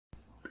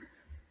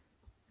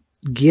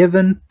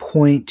given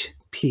point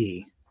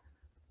P,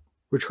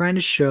 we're trying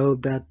to show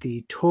that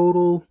the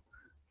total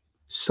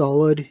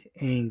solid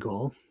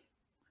angle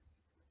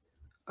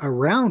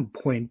around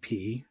point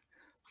P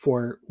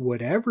for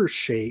whatever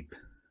shape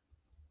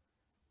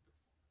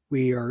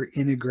we are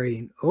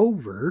integrating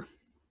over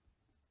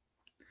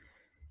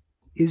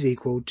is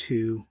equal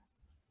to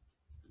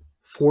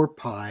 4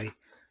 pi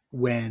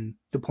when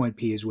the point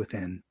P is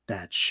within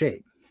that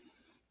shape.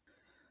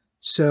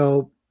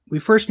 So we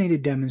first need to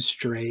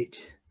demonstrate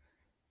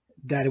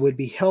that it would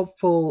be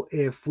helpful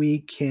if we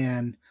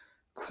can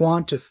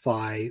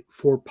quantify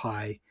 4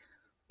 pi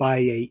by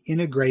an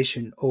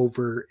integration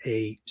over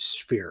a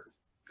sphere.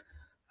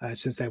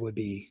 Since that would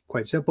be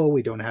quite simple,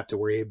 we don't have to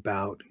worry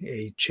about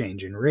a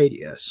change in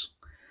radius.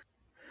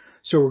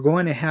 So we're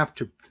going to have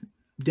to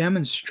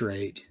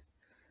demonstrate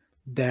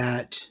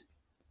that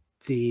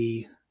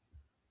the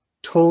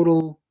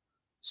total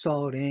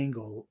solid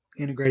angle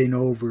integrating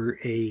over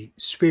a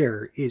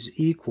sphere is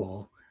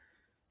equal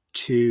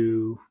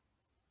to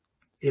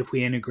if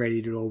we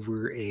integrated it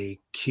over a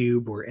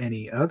cube or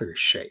any other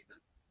shape.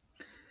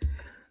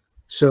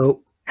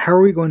 So how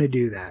are we going to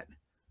do that?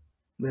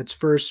 Let's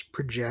first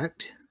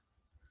project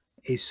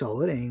a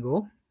solid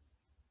angle,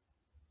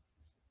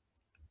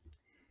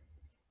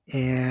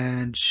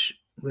 and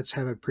let's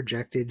have it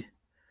projected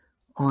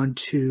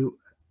onto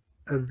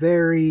a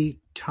very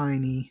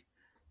tiny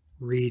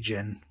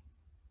region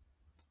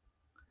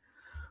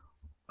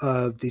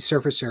of the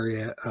surface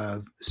area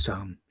of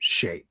some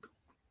shape.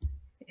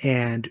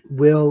 And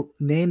we'll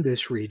name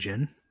this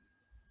region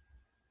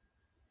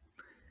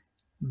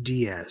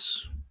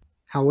ds.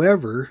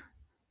 However,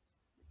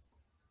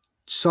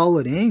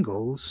 solid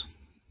angles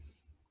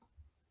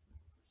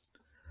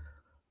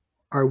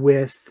are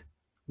with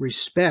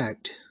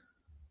respect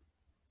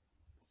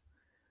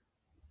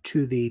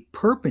to the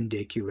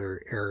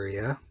perpendicular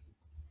area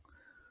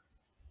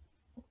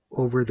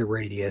over the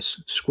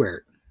radius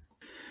squared.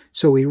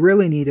 So we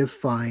really need to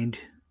find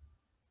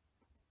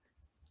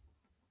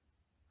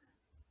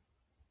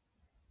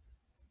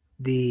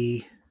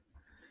the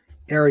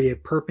area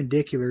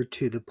perpendicular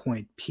to the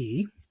point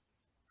P,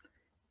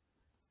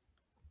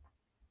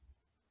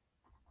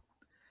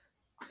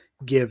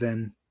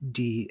 given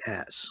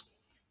ds.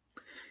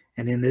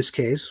 And in this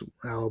case,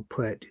 I'll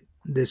put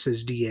this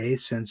as dA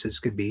since this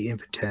could be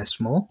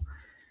infinitesimal,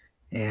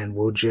 and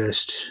we'll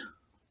just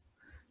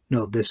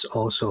note this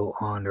also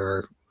on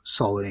our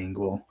solid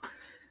angle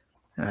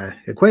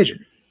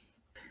equation.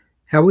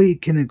 How we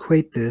can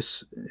equate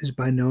this is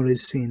by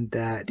noticing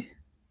that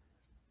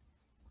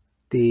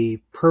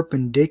the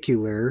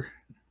perpendicular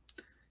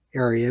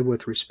area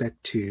with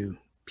respect to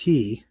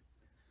P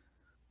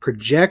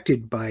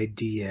projected by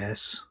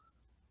ds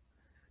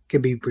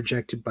can be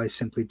projected by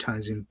simply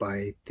timesing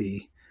by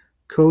the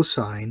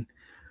cosine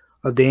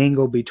of the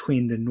angle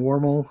between the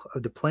normal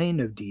of the plane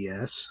of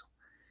ds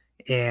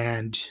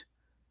and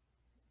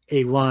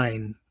a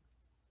line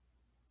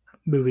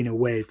moving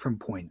away from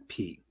point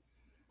P.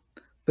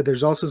 But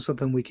there's also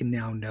something we can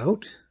now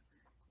note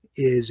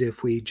is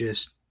if we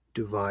just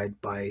divide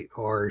by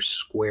r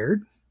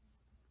squared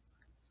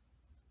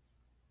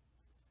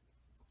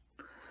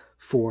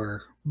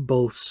for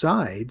both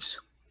sides,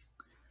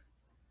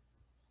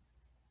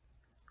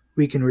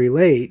 we can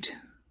relate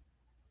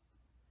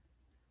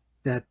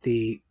that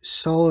the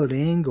solid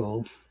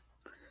angle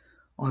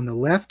on the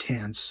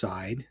left-hand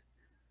side,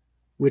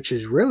 which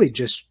is really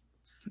just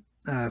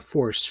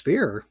for a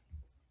sphere,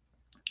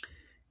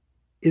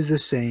 is the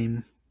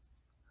same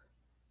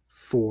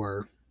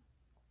for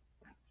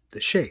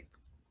the shape.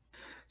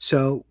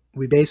 So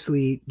we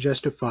basically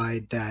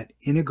justified that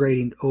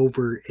integrating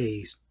over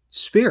a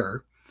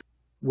sphere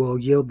will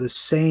yield the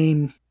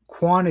same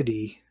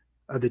quantity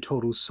of the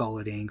total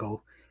solid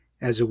angle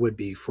as it would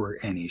be for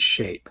any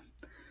shape.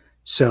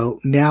 So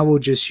now we'll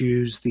just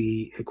use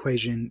the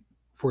equation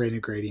for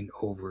integrating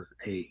over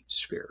a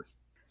sphere.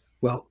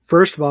 Well,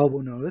 first of all,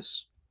 we'll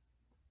notice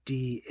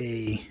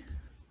dA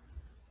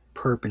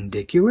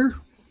perpendicular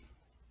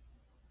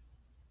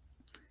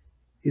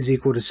is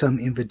equal to some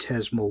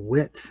infinitesimal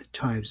width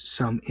times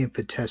some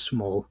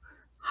infinitesimal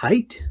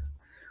height,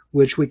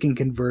 which we can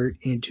convert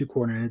into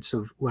coordinates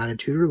of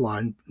latitude or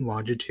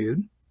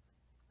longitude.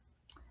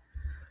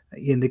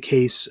 In the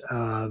case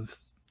of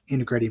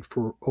integrating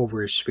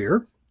over a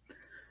sphere.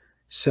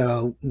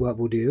 So what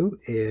we'll do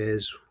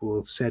is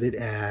we'll set it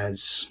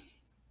as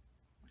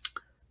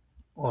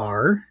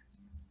r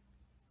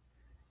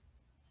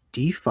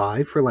d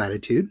phi for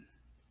latitude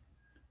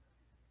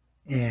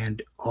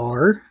and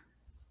r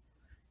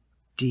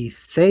d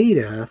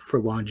theta for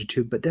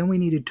longitude, but then we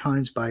need to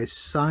times by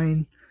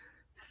sine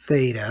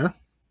theta,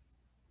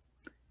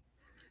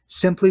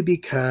 simply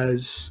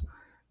because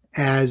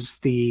as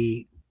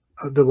the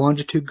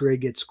longitude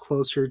grid gets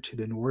closer to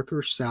the north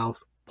or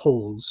south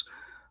poles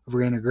of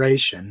our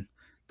integration,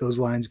 those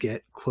lines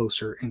get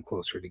closer and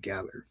closer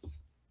together.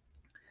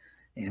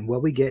 And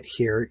what we get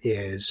here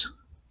is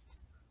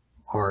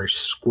r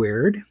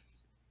squared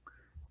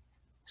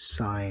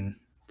sine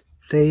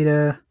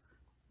theta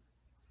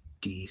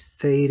d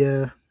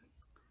theta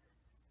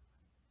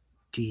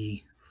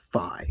d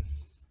phi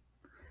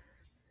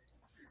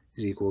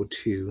is equal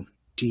to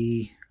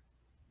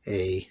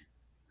dA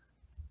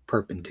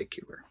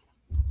perpendicular.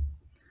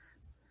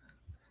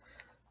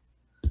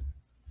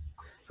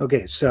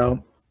 Okay,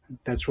 so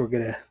that's what we're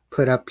going to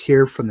put up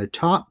here from the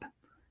top,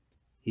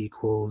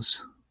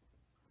 equals,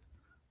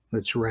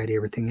 let's write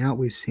everything out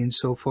we've seen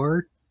so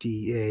far,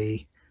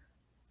 dA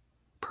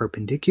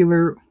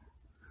perpendicular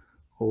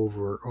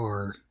over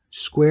r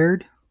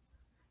squared.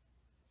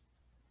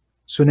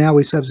 So now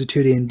we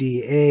substitute in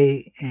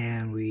dA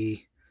and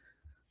we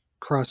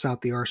cross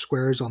out the r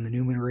squares on the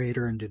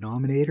numerator and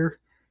denominator,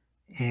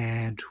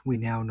 and we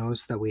now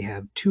notice that we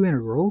have two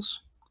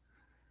integrals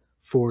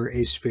for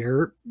a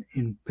sphere,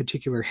 in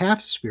particular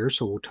half sphere,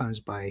 so we'll times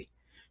by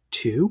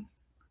 2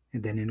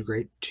 and then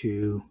integrate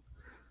to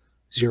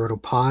 0 to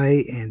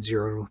pi and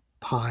 0 to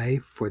pi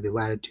for the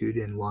latitude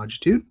and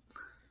longitude.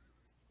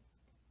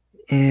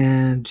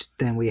 And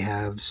then we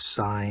have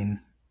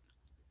sine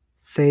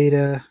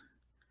theta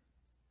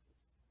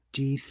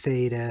d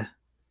theta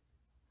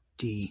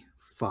d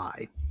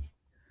phi.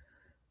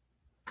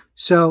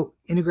 So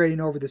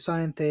integrating over the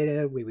sine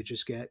theta, we would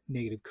just get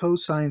negative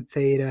cosine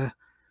theta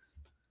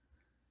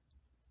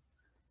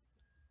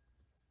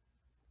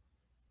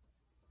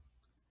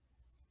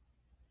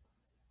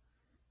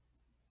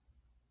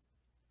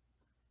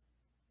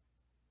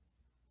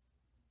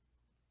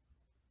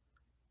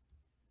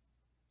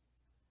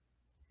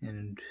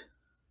and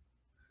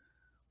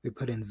we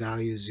put in the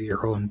values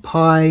 0 and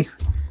pi.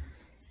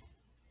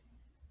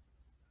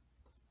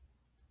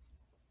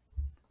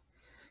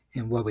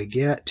 And what we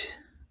get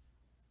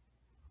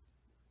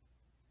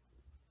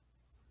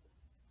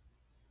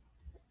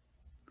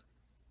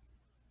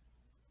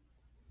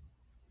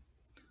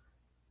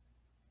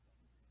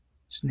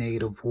is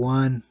negative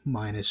 1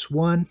 minus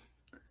 1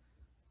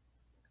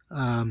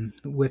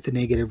 with the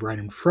negative right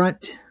in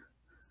front,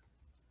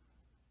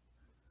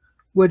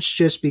 which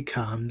just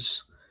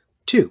becomes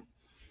 2.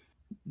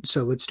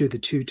 So let's do the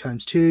 2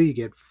 times 2, you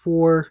get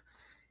 4.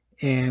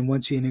 And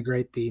once you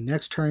integrate the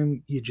next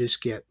term, you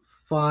just get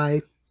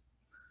phi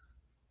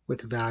with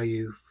the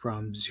value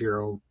from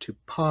 0 to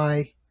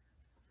pi,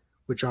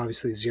 which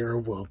obviously 0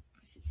 will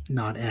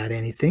not add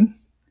anything.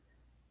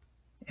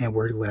 And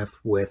we're left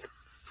with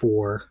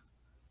 4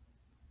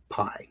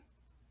 pi.